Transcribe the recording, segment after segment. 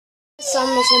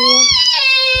Estamos sonido.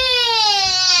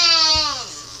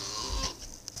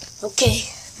 Okay,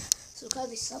 so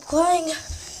Kylie, stop crying.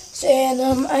 And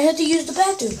I had to use the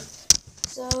bathroom.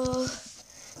 So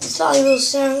this probably will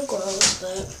sound gross,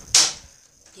 but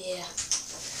yeah.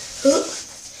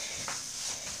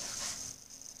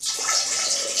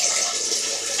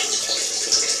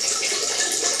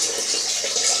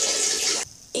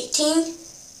 18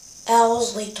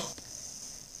 hours later.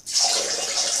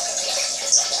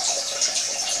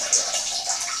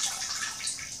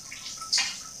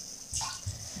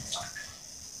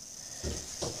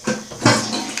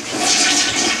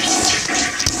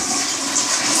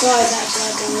 Sorry about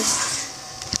that, guys.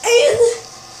 And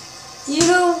you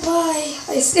know why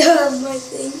I still have my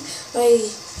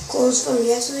clothes from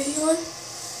yesterday on?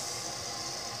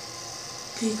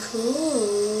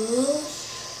 Because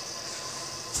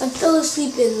I fell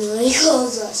asleep in my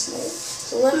clothes last night.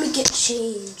 So let me get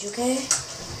changed, okay?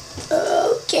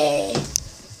 Okay.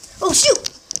 Oh shoot!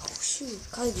 Oh shoot,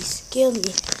 Kylie scared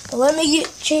me. But let me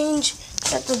get changed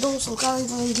at the door so Kylie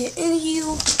doesn't get in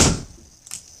here.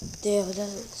 There, that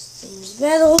seems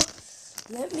better.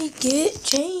 Let me get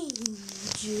changed.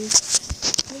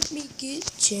 Let me get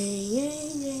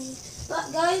changed.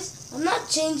 But guys, I'm not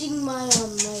changing my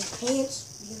my pants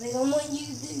because I don't want you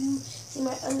to see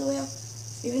my underwear.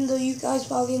 Even though you guys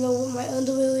probably know what my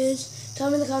underwear is. Tell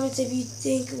me in the comments if you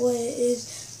think what it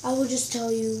is. I will just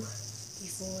tell you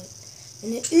before it.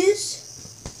 And it is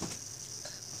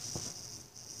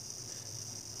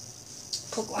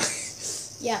Pokemon.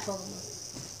 Yeah, Pokemon.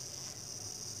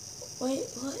 Wait,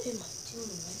 what am I doing?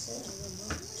 I said I don't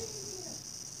know.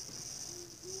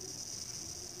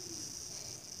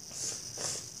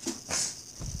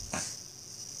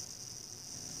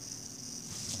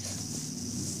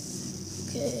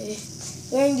 Okay.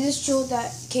 Wearing this shirt that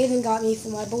Kaden got me for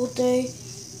my birthday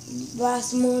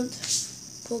last month.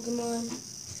 Pokemon.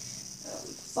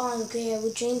 Fine, okay, I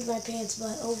would change my pants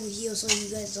but over here so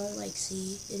you guys don't like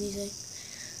see anything.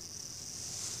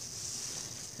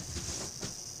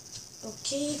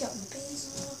 Okay, got my pants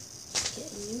on.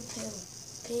 Get a new pair of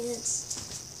pants.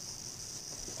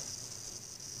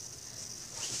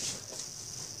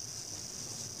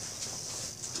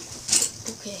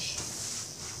 Okay.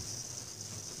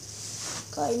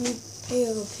 Got a new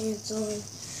pair of pants on.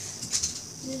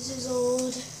 This is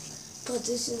old. Put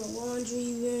this in the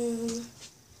laundry room.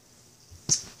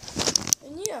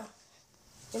 And yeah.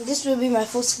 And this will be my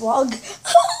first vlog.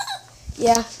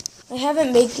 Yeah. I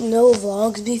haven't made no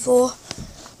vlogs before.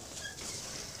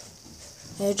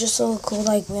 They're just so cool,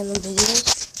 like random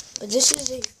videos. But this is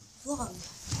a vlog.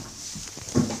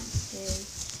 And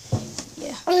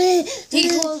yeah.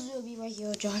 The clothes will be right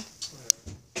here, John.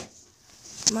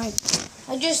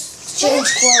 I just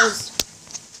changed clothes.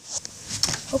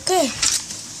 Okay.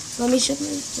 Let me show you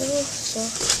the door. So,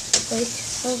 wait,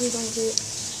 how we gonna do it?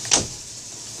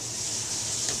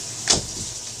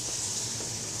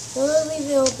 We'll leave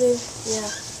it open.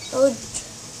 Yeah.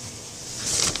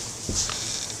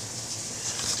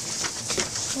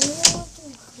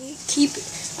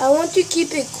 I want to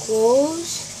keep it closed.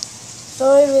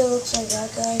 Sorry if it looks like that,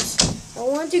 guys. I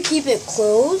want to keep it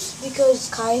closed because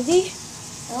Kylie,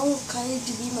 I don't want Kylie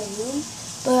to be in my room,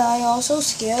 but I also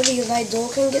scared because my door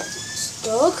can get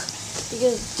stuck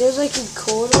because there's like a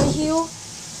cord right here,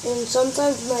 and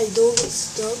sometimes my door gets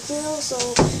stuck now. So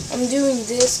I'm doing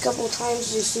this a couple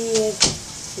times to see if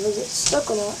it'll get stuck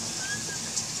or not.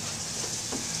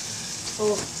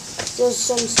 Oh, there's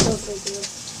some stuff right there.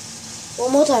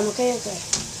 One more time, okay?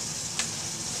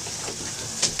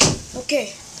 Okay,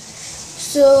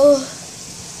 so,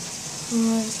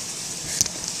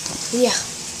 yeah.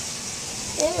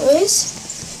 Anyways,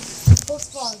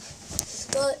 post vlog.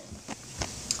 But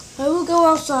I will go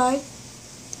outside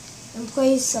and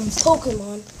play some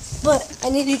Pokemon. But I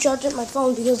need to charge up my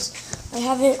phone because I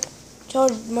haven't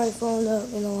charged my phone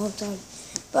up in a long time.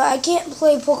 But I can't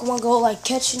play Pokemon Go like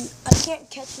I can't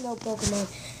catch no Pokemon.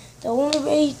 The only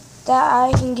way that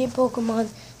I can get Pokemon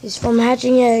is from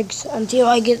hatching eggs until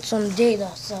I get some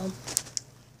data. So,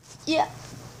 yeah.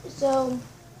 So,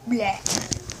 blah.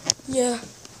 Yeah.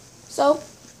 So,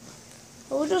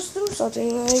 we'll just do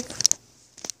something like,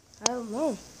 I don't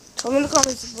know. Tell me in the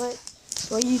comments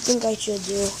what you think I should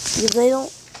do. Because I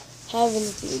don't have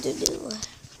anything to do.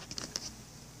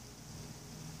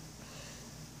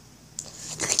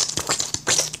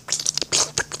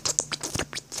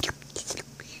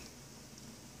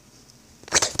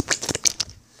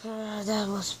 That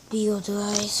was beautiful,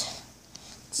 guys.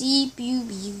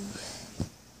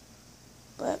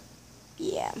 But,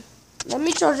 yeah. Let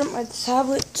me charge up my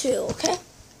tablet too, okay?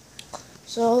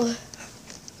 So,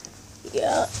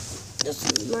 yeah. this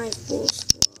is my first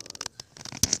vlog.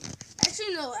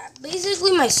 Actually, no,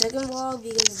 basically my second vlog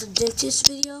because the dentist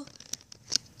video.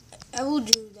 I will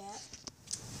do that.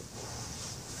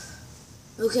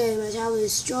 Okay, my tablet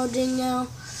is charging now.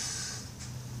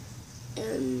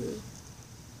 And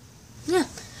yeah.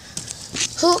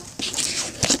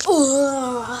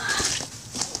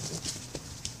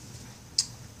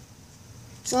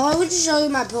 So I want to show you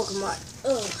my Pokemon.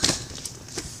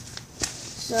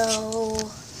 So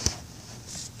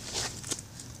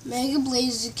Mega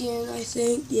Blaziken, I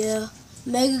think, yeah.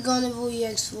 Mega Gardevoir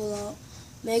EX Full Out.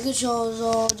 Mega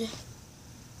Charizard.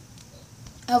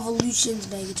 Evolutions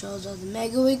Mega Charizard.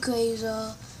 Mega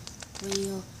Rayquaza.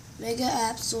 Mega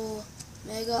Absol.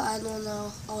 Mega, I don't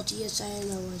know. Arceus, I don't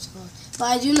know what it's called. But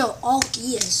I do know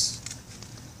Arceus.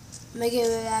 Mega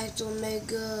Reactor,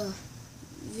 Mega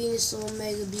Venusaur,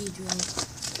 Mega Beedrill.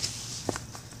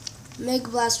 Mega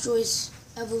Blastoise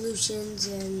Evolutions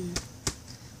and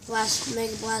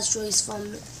Mega Blastoise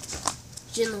from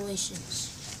Generations.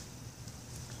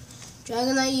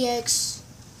 Dragonite EX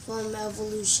from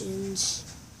Evolutions.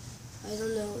 I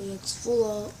don't know EX Full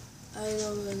Out. I don't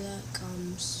know where that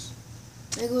comes.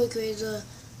 Mega Rayquaza,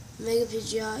 Mega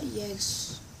Pidgeot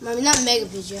EX. I mean, not Mega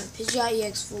Pidgeot. Pidgeot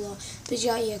EX Full Out.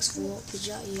 Pidgeot EX Full Out.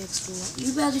 Pidgeot EX Full Out.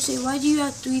 You better say, why do you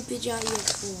have 3 Pidgeot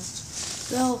EX Full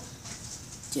Outs? Well,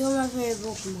 two of my favorite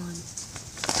Pokemon.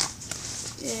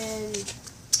 And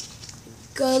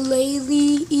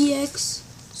Galele EX,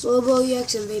 Slowbro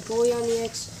EX, and Vaporeon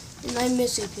EX. And I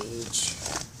miss a page.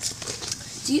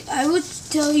 See, I would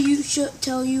tell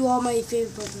you all my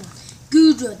favorite Pokemon.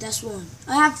 Goodra, that's 1.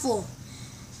 I have 4.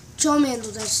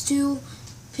 Charmander, that's 2.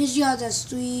 Pidgeot, that's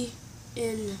 3.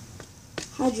 And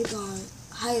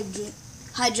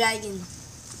Hydreigon,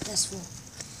 that's 4.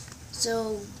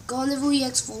 So, Gardevoir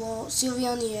EX Full Out,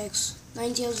 Sylveon EX,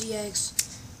 Ninetales EX,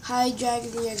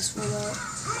 Hydreigon EX Full Out,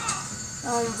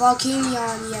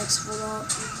 Volcanion EX Full Out,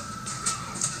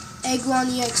 Eggron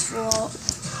EX Full Out,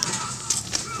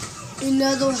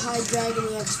 another Hydreigon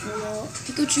EX Full Out,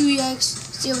 Pikachu EX,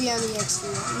 Sylveon EX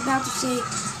Full Out. You're about to say,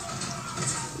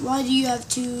 why do you have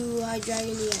 2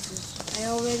 Hydreigon EXs? I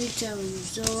already tell you,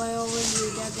 so I already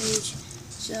did that page.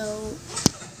 So,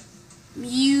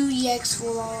 Mew EX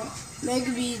Full Out,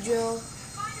 Mega Beedrill.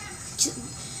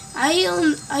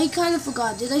 I kind of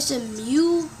forgot. Did I say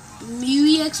Mew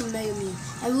EX or Mega Mew?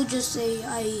 I will just say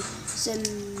I said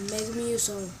Mega Mew,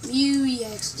 so Mew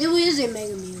EX. There is a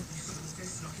Mega Mew.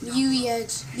 Mew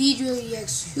EX, Beedrill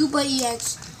EX, Hoopa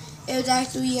EX,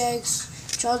 Aerodactyl EX,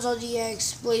 Charizard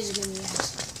EX, Blaziken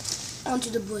EX. Onto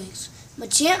the breaks.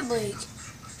 Machamp break,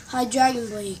 Hydreigon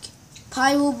break,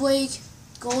 Pyro break,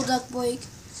 Golduck break,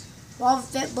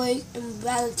 Wobbuffet break, and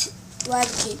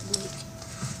Raticate break.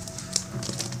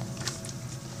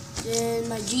 Then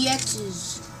my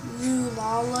GXs, New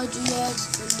Lala GX,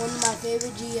 and one of my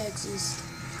favorite GXs,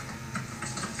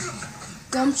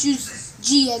 Gumshoe's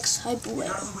GX Hyper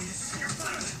Whale.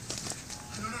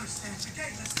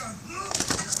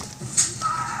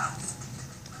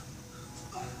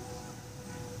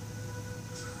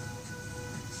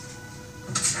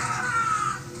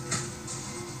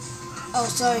 Oh,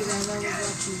 sorry guys, I was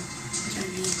watching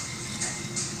TV.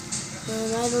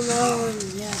 And I don't know, and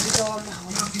yeah, we go on the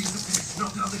house.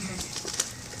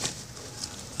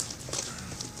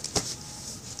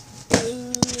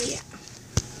 Yeah.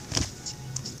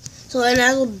 So, and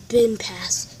I will bin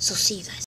pass, so see you guys.